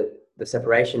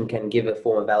separation can give a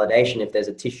form of validation if there's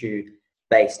a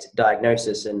tissue-based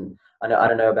diagnosis. And I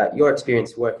don't know about your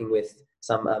experience working with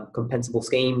some compensable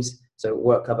schemes. So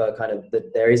work cover kind of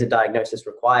that there is a diagnosis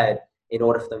required in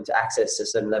order for them to access a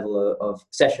certain level of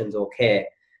sessions or care.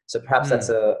 So perhaps that's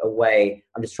a way.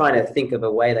 I'm just trying to think of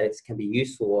a way that it can be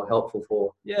useful or helpful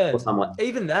for someone.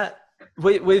 Even that,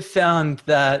 we've found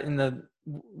that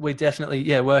we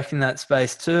definitely work in that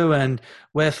space too, and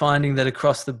we're finding that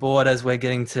across the board as we're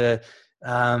getting to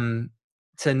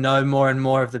know more and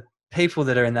more of the people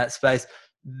that are in that space,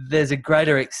 there's a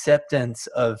greater acceptance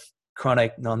of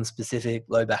chronic non-specific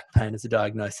low back pain as a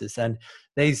diagnosis. And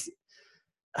these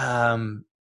I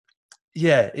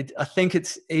think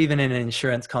it's even in an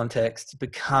insurance context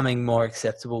becoming more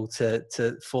acceptable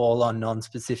to fall on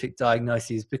non-specific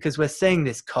diagnoses, because we're seeing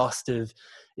this cost of,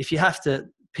 if you have to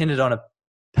pin it on a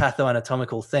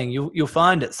pathoanatomical thing, you'll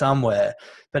find it somewhere.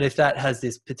 But if that has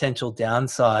this potential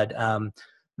downside,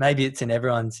 maybe it's in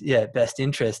everyone's best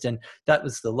interest. And that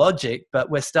was the logic, but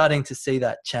we're starting to see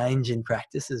that change in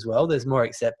practice as well. There's more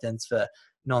acceptance for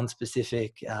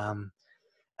non-specific,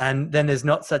 and then there's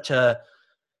not such a,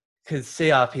 because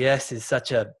CRPS is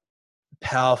such a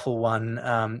powerful one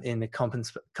in the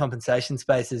compensation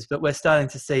spaces, but we're starting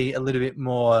to see a little bit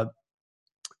more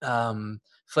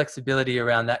flexibility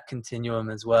around that continuum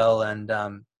as well. And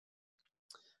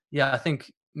I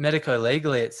think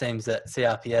medico-legally, it seems that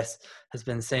CRPS has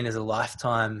been seen as a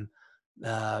lifetime.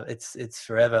 It's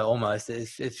forever almost.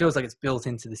 It feels like it's built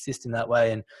into the system that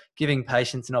way, and giving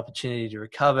patients an opportunity to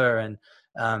recover and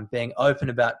being open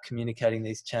about communicating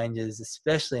these changes,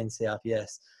 especially in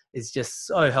CRPS, is just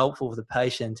so helpful for the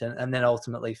patient and then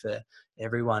ultimately for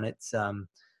everyone. It's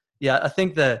I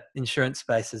think the insurance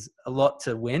space has a lot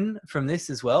to win from this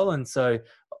as well, and so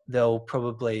they'll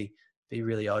probably be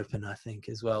really open, I think,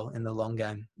 as well in the long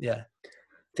game. I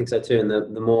think so too. And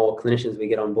the more clinicians we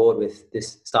get on board with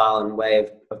this style and way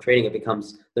of treating, it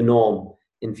becomes the norm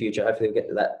in future. Hopefully we'll get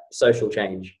to that social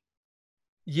change.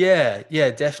 Yeah,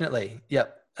 definitely.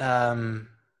 Yep.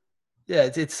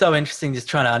 It's so interesting just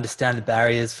trying to understand the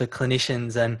barriers for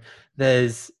clinicians, and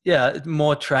there's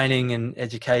more training and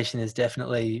education is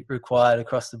definitely required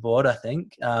across the board. I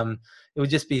think it would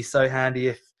just be so handy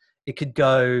if it could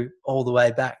go all the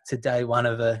way back to day one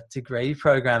of a degree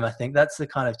program. I think that's the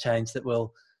kind of change that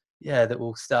we'll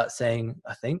start seeing,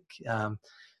 I think.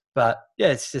 But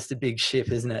it's just a big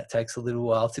ship, isn't it? It takes a little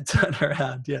while to turn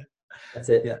around. Yeah. That's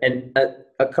it. Yeah. And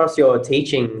across your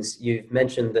teachings, you've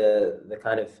mentioned the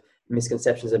kind of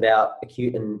misconceptions about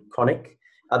acute and chronic.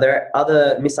 Are there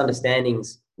other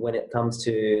misunderstandings when it comes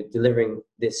to delivering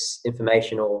this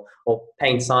information or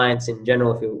pain science in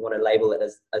general, if you want to label it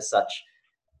as such,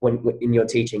 when in your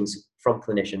teachings from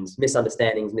clinicians?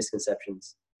 Misunderstandings,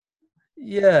 misconceptions.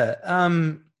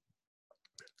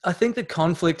 I think the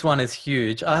conflict one is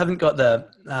huge. I haven't got the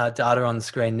data on the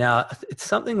screen now. It's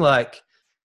something like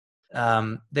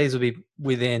these will be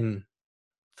within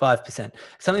 5%.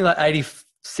 Something like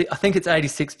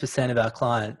 86% of our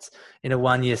clients in a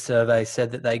 1-year survey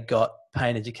said that they got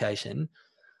pain education.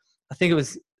 I think it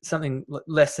was something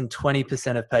less than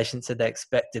 20% of patients said they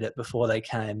expected it before they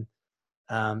came.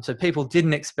 So people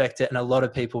didn't expect it, and a lot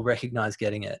of people recognized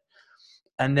getting it.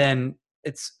 And then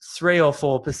it's 3 or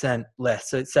 4% less.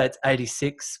 So say it's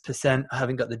 86%. I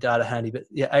haven't got the data handy, but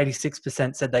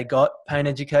 86% said they got pain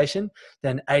education.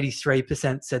 Then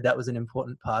 83% said that was an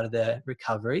important part of their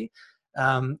recovery.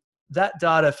 That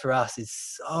data for us is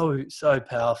so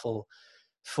powerful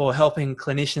for helping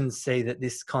clinicians see that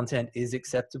this content is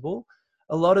acceptable.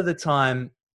 A lot of the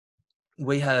time,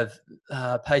 we have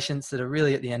patients that are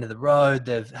really at the end of the road.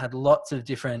 They've had lots of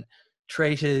different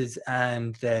treaters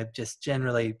and they're just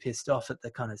generally pissed off at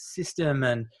the kind of system.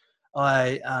 And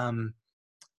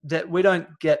that we don't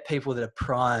get people that are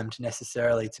primed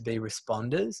necessarily to be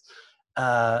responders,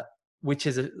 so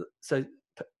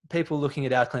people looking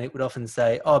at our clinic would often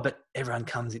say, oh, but everyone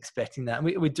comes expecting that.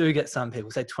 And we do get some people,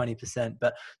 say 20%,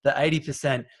 but the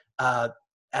 80% are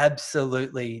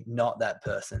absolutely not that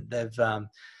person. They've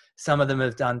some of them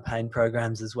have done pain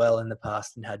programs as well in the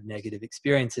past and had negative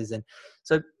experiences. And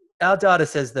so our data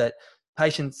says that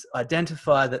patients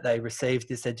identify that they received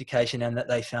this education and that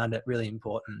they found it really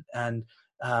important. And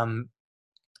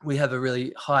we have a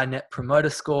really high net promoter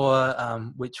score,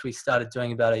 which we started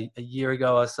doing about a year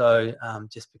ago or so,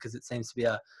 just because it seems to be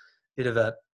a bit of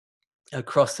a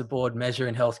across the board measure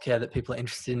in healthcare that people are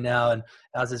interested in now. And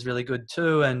ours is really good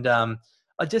too. And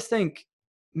I just think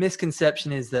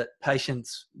misconception is that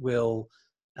patients will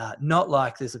not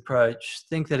like this approach,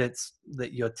 think that it's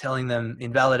that you're telling them,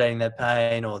 invalidating their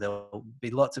pain, or there'll be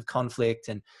lots of conflict.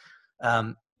 And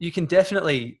you can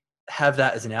definitely have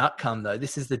that as an outcome, though.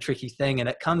 This is the tricky thing, and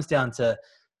it comes down to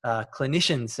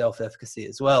clinician self-efficacy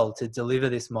as well to deliver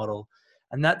this model.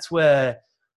 And that's where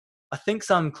I think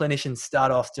some clinicians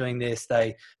start off doing this.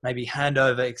 They maybe hand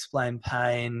over Explain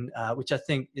Pain, which I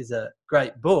think is a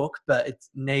great book, but it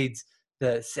needs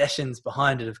the sessions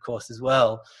behind it, of course, as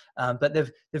well. But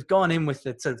they've gone in with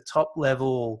the sort of top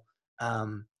level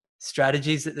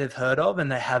strategies that they've heard of,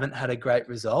 and they haven't had a great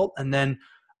result. And then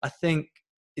I think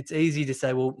it's easy to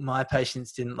say, well, my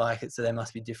patients didn't like it, so they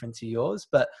must be different to yours.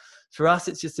 But for us,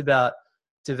 it's just about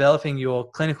developing your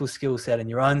clinical skill set and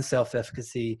your own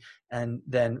self-efficacy, and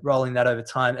then rolling that over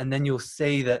time. And then you'll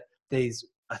see that these,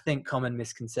 I think, common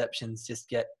misconceptions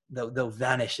just they'll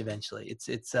vanish eventually.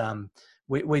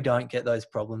 We don't get those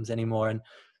problems anymore.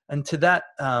 And to that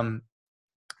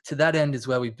end is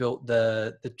where we built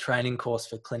the training course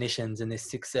for clinicians in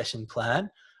this 6-session plan.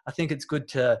 I think it's good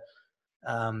to,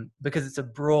 because it's a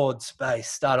broad space,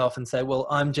 start off and say, well,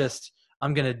 I'm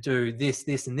going to do this,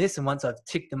 this, and this. And once I've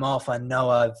ticked them off, I know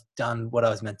I've done what I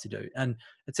was meant to do. And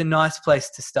it's a nice place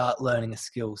to start learning a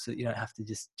skill so that you don't have to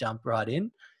just jump right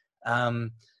in.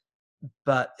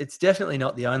 But it's definitely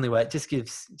not the only way. It just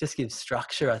gives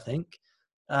structure, I think.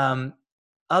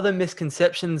 Other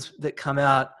misconceptions that come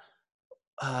out,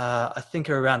 I think,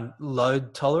 are around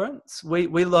load tolerance. We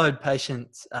load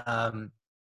patients,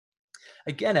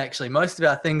 again, actually, most of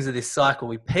our things are this cycle.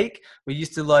 We peak. We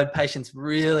used to load patients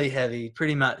really heavy,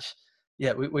 pretty much.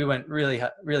 Yeah, we went really,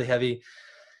 really heavy.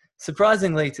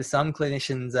 Surprisingly to some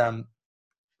clinicians,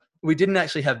 we didn't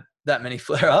actually have that many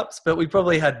flare-ups, but we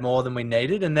probably had more than we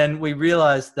needed. And then we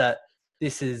realized that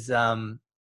this is,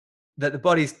 that the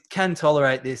bodies can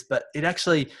tolerate this, but it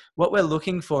actually, what we're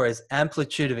looking for is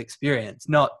amplitude of experience,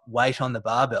 not weight on the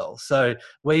barbell. So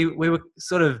we were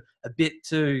sort of a bit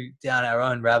too down our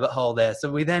own rabbit hole there.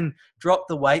 So we then dropped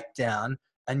the weight down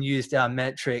and used our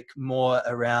metric more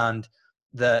around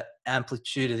the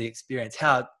amplitude of the experience.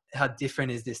 How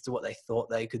different is this to what they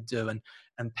thought they could do, and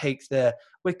peaked there.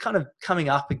 We're kind of coming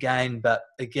up again, but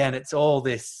again, it's all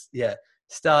this,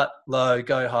 start low,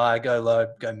 go high, go low,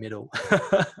 go middle.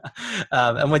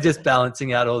 And we're just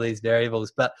balancing out all these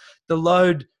variables. But the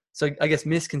load, so I guess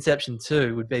misconception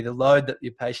 2 would be the load that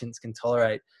your patients can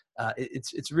tolerate.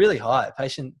 It's really high.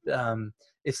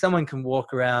 If someone can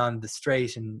walk around the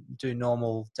street and do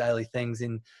normal daily things,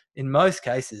 in most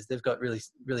cases, they've got really,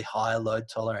 really high load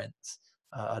tolerance,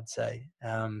 I'd say.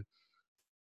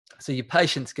 So your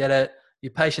patients get it.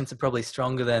 Your patients are probably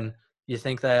stronger than you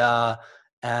think they are.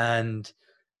 And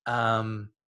and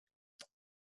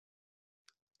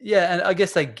I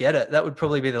guess they get it. That would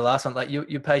probably be the last one. Like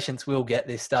your patients will get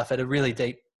this stuff at a really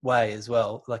deep way as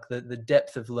well. Like the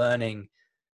depth of learning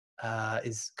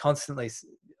is constantly,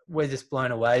 we're just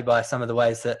blown away by some of the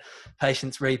ways that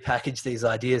patients repackage these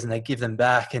ideas and they give them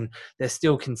back, and they're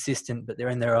still consistent, but they're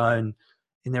in their own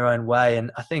way.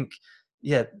 And I think,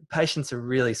 patients are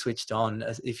really switched on.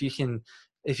 If you can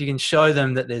show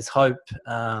them that there's hope,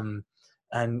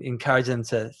 and encourage them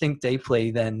to think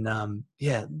deeply, then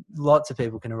lots of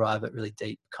people can arrive at really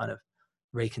deep kind of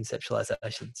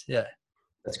reconceptualizations. Yeah,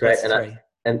 that's great. That's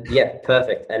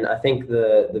Perfect. And I think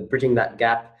the bridging that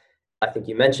gap, I think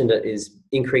you mentioned it, is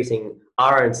increasing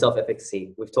our own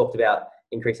self-efficacy. We've talked about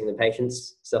increasing the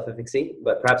patient's self-efficacy,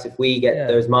 but perhaps if we get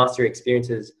those mastery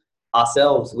experiences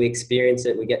ourselves, we experience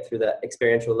it, we get through the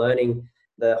experiential learning,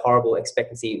 the horrible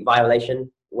expectancy violation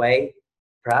way,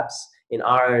 perhaps in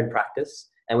our own practice,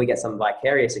 and we get some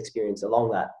vicarious experience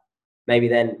along that. Maybe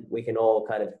then we can all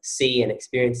kind of see and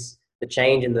experience the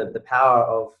change and the power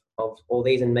of all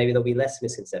these, and maybe there'll be less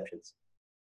misconceptions.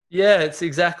 Yeah, it's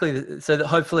exactly so that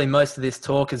hopefully most of this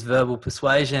talk is verbal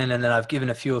persuasion, and then I've given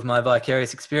a few of my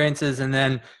vicarious experiences, and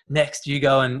then next you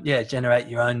go and generate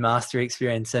your own mastery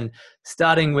experience. And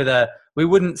starting with we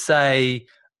wouldn't say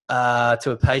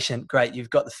to a patient, great, you've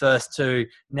got the first 2,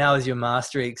 now is your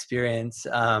mastery experience.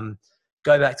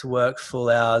 Go back to work full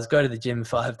hours, go to the gym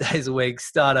 5 days a week,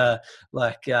 start a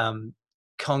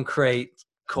concreting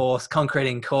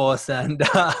course, and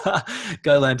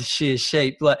go learn to shear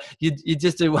sheep. Like you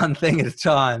just do one thing at a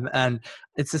time. And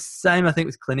it's the same, I think,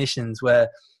 with clinicians, where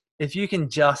if you can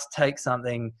just take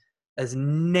something as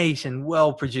neat and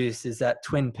well produced as that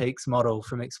Twin Peaks model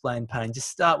from Explain Pain, just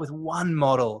start with one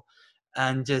model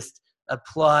and just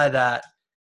apply that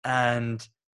and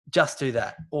just do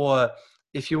that. Or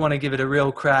if you want to give it a real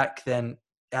crack, then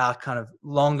our kind of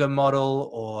longer model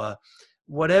or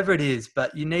whatever it is,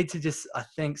 but you need to just, I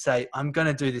think, say, I'm going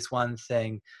to do this one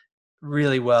thing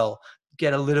really well,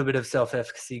 get a little bit of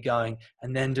self-efficacy going,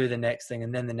 and then do the next thing,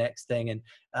 and then the next thing. And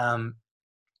I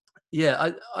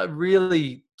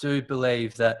really do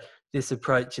believe that this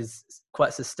approach is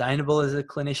quite sustainable as a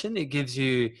clinician. It gives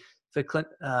you,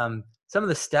 some of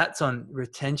the stats on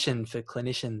retention for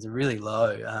clinicians are really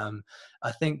low.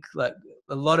 I think like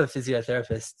a lot of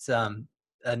physiotherapists are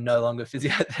no longer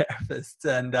physiotherapists,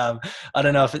 and I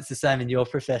don't know if it's the same in your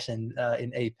profession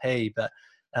in EP, but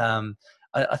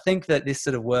I think that this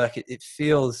sort of work, it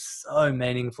feels so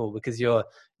meaningful because you're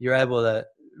able to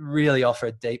really offer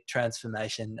a deep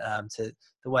transformation to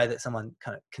the way that someone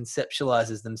kind of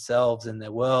conceptualizes themselves and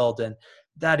their world, and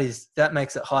that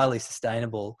makes it highly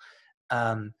sustainable,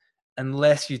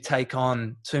 unless you take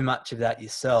on too much of that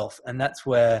yourself. And that's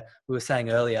where we were saying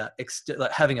earlier,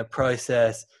 like having a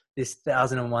process, this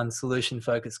 1001 solution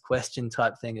focused question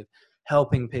type thing of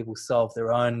helping people solve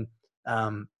their own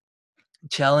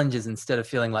challenges instead of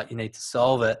feeling like you need to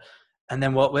solve it. And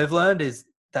then what we've learned is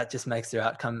that just makes their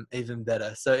outcome even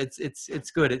better. So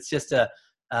it's good. It's just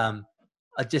I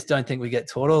just don't think we get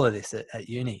taught all of this at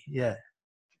uni. Yeah.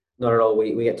 Not at all.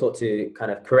 We get taught to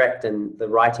kind of correct, and the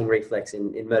writing reflex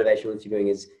in motivational interviewing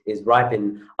is ripe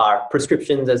in our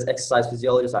prescriptions as exercise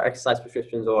physiologists, our exercise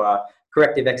prescriptions, or our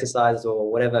corrective exercises,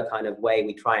 or whatever kind of way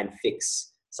we try and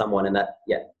fix someone. And that,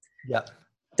 yeah.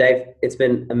 Dave, it's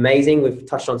been amazing. We've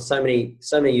touched on so many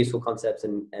useful concepts,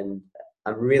 and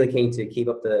I'm really keen to keep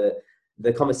up the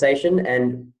conversation,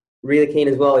 and really keen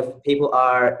as well if people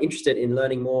are interested in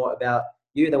learning more about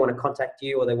you, they want to contact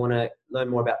you, or they want to learn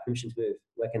more about Permission to Move,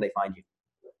 where can they find you?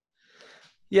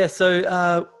 Yeah,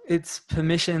 so it's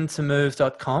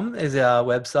permissiontomove.com is our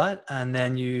website, and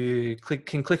then you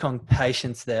can click on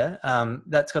patients there.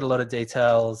 That's got a lot of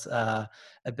details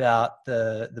about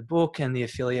the book and the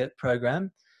affiliate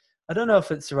program. I don't know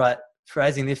if it's the right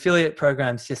phrasing. The affiliate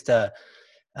program is just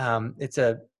it's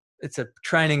a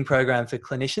training program for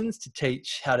clinicians to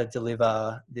teach how to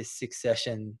deliver this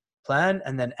 6-session plan,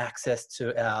 and then access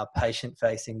to our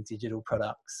patient-facing digital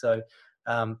products. So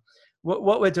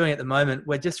what we're doing at the moment,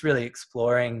 we're just really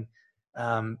exploring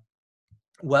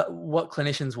what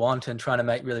clinicians want and trying to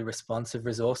make really responsive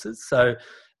resources. So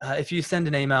if you send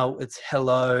an email, it's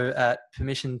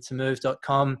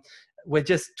hello@permissiontomove.com. We're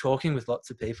just talking with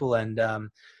lots of people and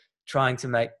trying to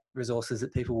make resources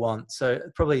that people want. So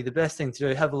probably the best thing to do,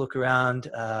 have a look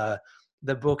around.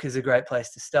 The book is a great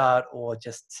place to start, or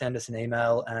just send us an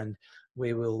email and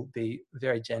we will be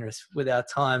very generous with our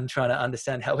time trying to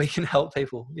understand how we can help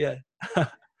people. Yeah.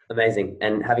 Amazing.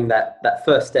 And having that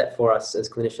first step for us as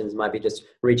clinicians might be just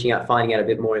reaching out, finding out a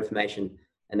bit more information,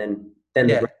 and then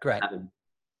yeah, great. Happen.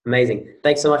 Amazing.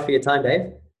 Thanks so much for your time,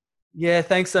 Dave. Yeah,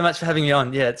 thanks so much for having me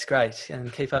on. Yeah, it's great.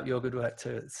 And keep up your good work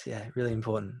too. It's really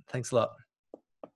important. Thanks a lot.